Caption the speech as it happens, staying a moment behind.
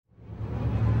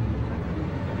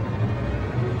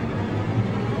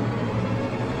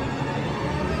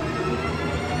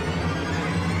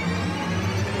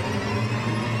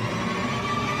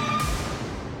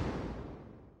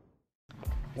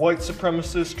White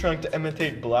supremacists trying to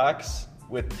imitate blacks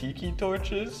with tiki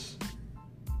torches?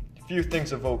 Few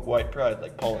things evoke white pride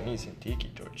like Polynesian tiki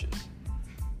torches.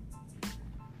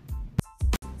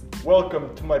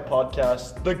 Welcome to my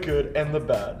podcast, The Good and the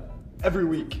Bad. Every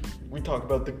week, we talk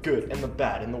about the good and the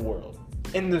bad in the world.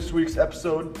 In this week's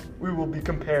episode, we will be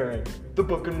comparing The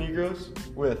Book of Negroes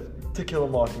with To Kill a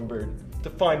Mockingbird to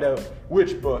find out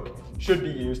which book should be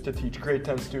used to teach grade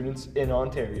 10 students in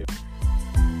Ontario.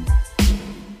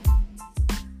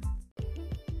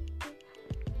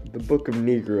 The Book of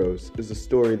Negroes is a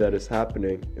story that is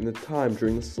happening in the time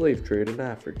during the slave trade in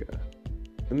Africa.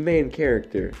 The main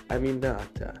character,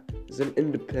 Aminata, is an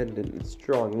independent and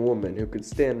strong woman who could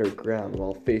stand her ground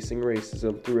while facing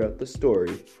racism throughout the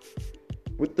story.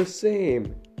 With the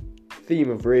same theme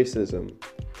of racism,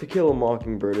 To Kill a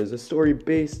Mockingbird is a story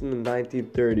based in the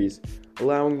 1930s,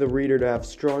 allowing the reader to have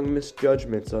strong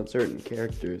misjudgments on certain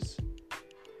characters.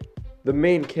 The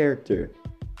main character,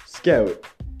 Scout,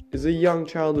 is a young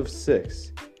child of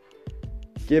 6,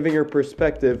 giving her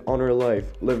perspective on her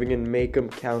life living in Macomb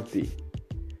County.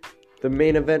 The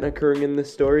main event occurring in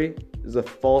this story is a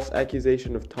false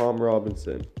accusation of Tom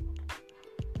Robinson.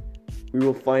 We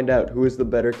will find out who is the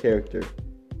better character,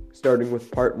 starting with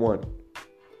part 1,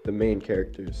 the main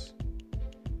characters.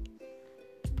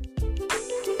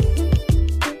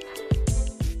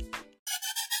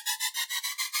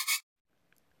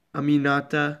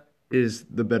 Aminata is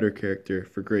the better character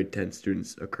for grade 10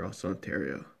 students across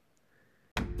Ontario.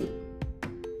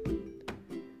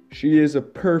 She is a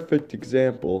perfect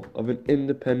example of an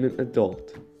independent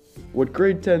adult. What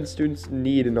grade 10 students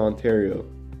need in Ontario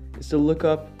is to look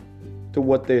up to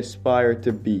what they aspire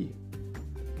to be.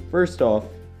 First off,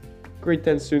 grade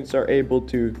 10 students are able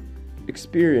to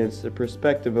experience the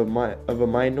perspective of a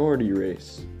minority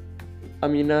race.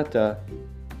 Aminata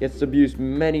gets abused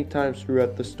many times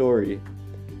throughout the story,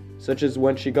 such as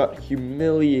when she got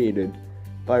humiliated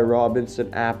by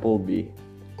Robinson Appleby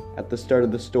at the start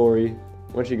of the story,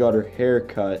 when she got her hair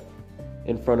cut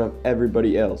in front of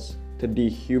everybody else to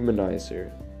dehumanize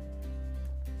her.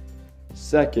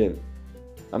 Second,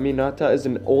 Aminata is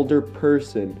an older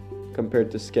person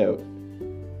compared to Scout.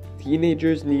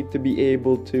 Teenagers need to be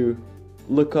able to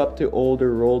look up to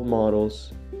older role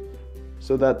models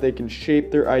so that they can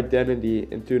shape their identity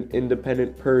into an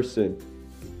independent person.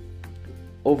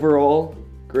 Overall,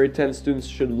 grade 10 students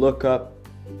should look up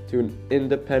to an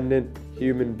independent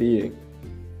human being.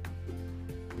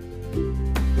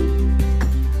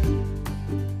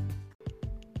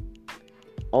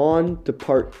 On to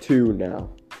part 2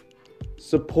 now.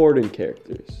 Supporting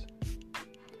characters.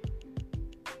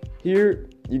 Here,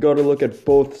 you gotta look at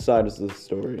both sides of the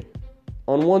story.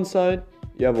 On one side,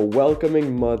 you have a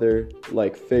welcoming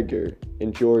mother-like figure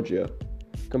in Georgia,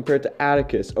 compared to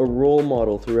Atticus, a role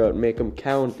model throughout Macomb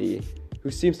County, who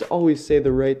seems to always say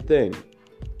the right thing.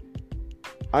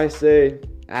 I say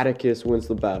Atticus wins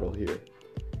the battle here.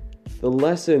 The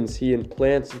lessons he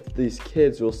implants into these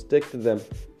kids will stick to them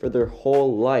for their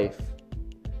whole life,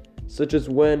 such as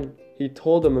when he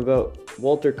told them about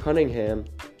Walter Cunningham,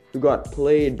 who got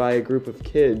played by a group of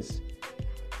kids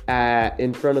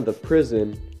in front of the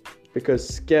prison because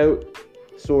Scout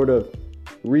sort of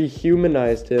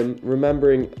rehumanized him,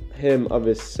 remembering him of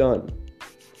his son.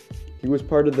 He was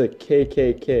part of the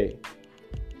KKK,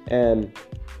 and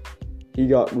he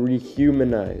got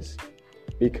rehumanized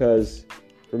because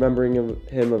remembering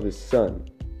him of his son.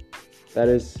 That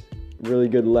is a really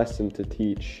good lesson to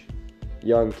teach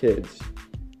young kids.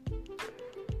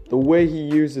 The way he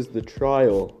uses the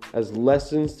trial as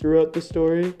lessons throughout the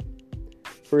story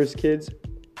for his kids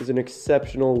is an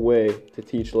exceptional way to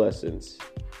teach lessons.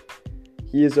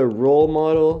 He is a role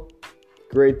model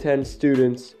grade 10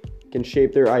 students can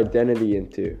shape their identity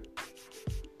into.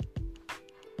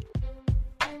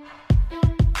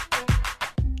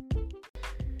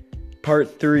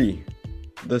 Part 3,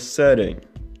 the setting.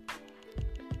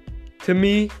 To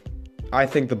me, I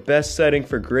think the best setting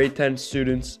for grade 10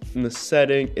 students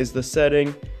is the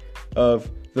setting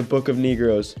of The Book of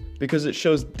Negroes, because it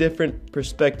shows different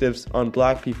perspectives on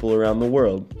black people around the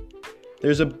world.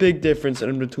 There's a big difference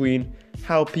in between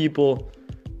how people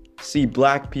see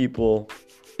black people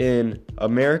in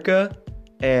America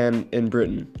and in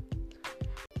Britain.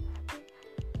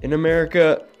 In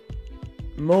America,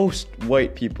 most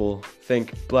white people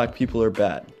think black people are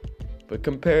bad, but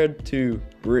compared to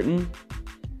Britain,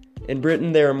 in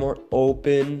Britain they are more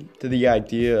open to the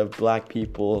idea of black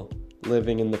people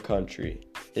living in the country.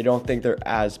 They don't think they're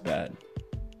as bad.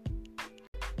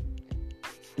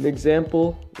 An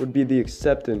example would be the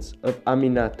acceptance of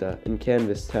Aminata in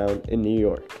Canvastown in New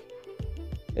York.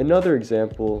 Another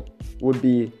example would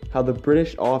be how the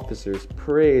British officers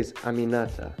praise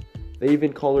Aminata. They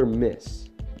even call her Miss,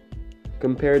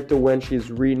 compared to when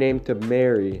she's renamed to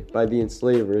Mary by the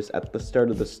enslavers at the start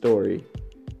of the story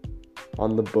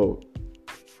on the boat.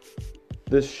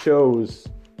 This shows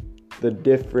the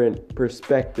different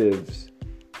perspectives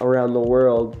around the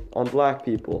world on black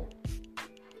people.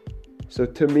 So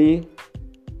to me,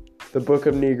 the Book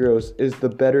of Negroes is the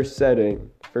better setting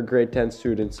for grade 10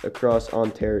 students across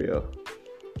Ontario.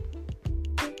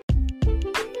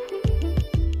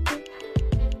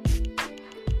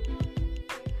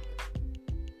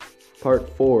 Part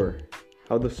 4.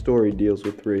 How the story deals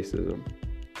with racism.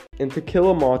 In To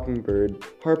Kill a Mockingbird,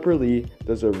 Harper Lee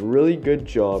does a really good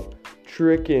job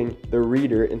tricking the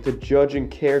reader into judging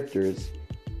characters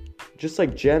just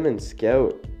like Jem and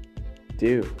Scout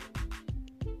do.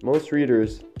 Most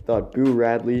readers thought Boo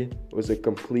Radley was a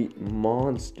complete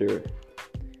monster,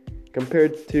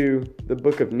 compared to the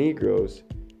Book of Negroes,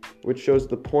 which shows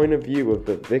the point of view of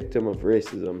the victim of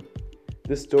racism.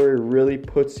 This story really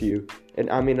puts you in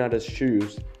Aminata's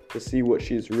shoes to see what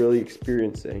she's really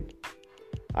experiencing.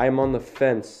 I am on the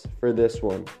fence for this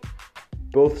one.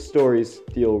 Both stories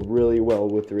deal really well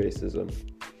with racism.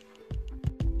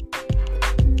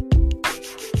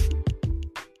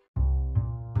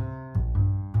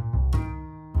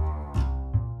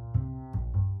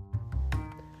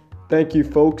 Thank you,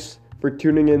 folks, for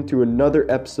tuning in to another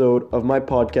episode of my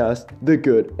podcast, The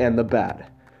Good and the Bad.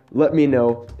 Let me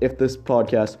know if this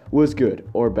podcast was good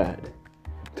or bad.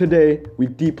 Today, we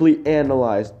deeply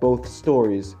analyzed both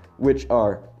stories, which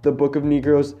are The Book of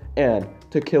Negroes and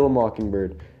To Kill a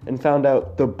Mockingbird, and found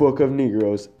out The Book of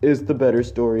Negroes is the better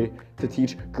story to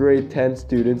teach grade 10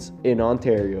 students in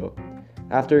Ontario.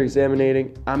 After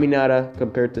examining Aminata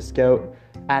compared to Scout,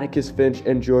 Atticus Finch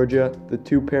and Georgia, the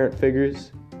two parent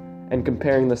figures, and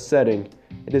comparing the setting,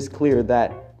 it is clear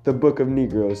that The Book of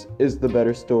Negroes is the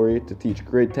better story to teach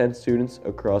grade 10 students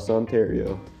across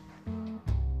Ontario.